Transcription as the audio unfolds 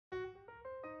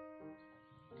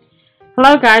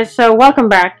Hello guys, so welcome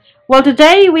back. Well,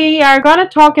 today we are going to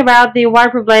talk about the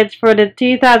wiper blades for the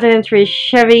 2003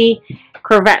 Chevy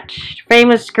Corvette,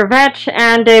 famous Corvette.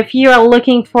 And if you are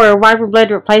looking for a wiper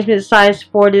blade replacement size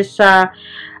for this for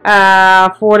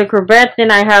the Corvette,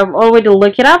 then I have already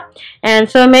looked it up, and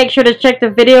so make sure to check the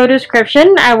video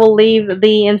description. I will leave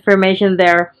the information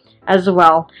there as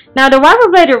well. Now, the wiper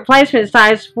blade replacement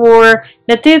size for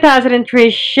the 2003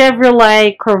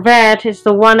 Chevrolet Corvette is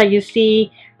the one that you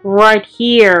see right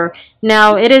here.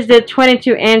 Now, it is the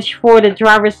 22-inch for the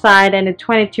driver's side and the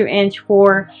 22-inch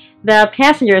for the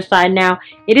passenger side. Now,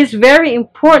 it is very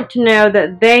important to know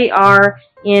that they are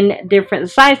in different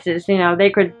sizes. You know,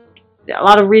 they could, a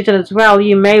lot of reasons as well,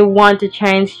 you may want to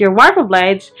change your wiper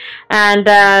blades, and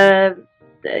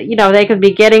you know, they could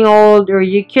be getting old, or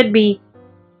you could be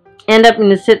end up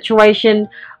in a situation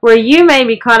where you may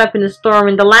be caught up in a storm,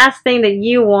 and the last thing that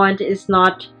you want is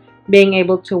not being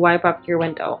able to wipe up your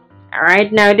window.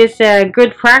 Alright, now it is a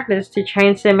good practice to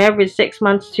change them every 6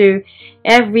 months to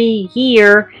every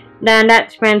year. Then that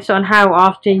depends on how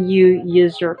often you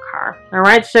use your car.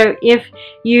 Alright, so if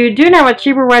you do know a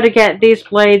cheaper way to get these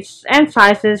blades and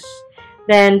sizes,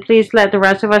 then please let the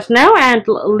rest of us know and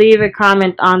leave a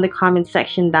comment on the comment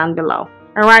section down below.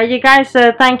 Alright, you guys,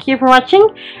 thank you for watching,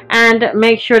 and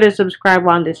make sure to subscribe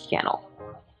on this channel.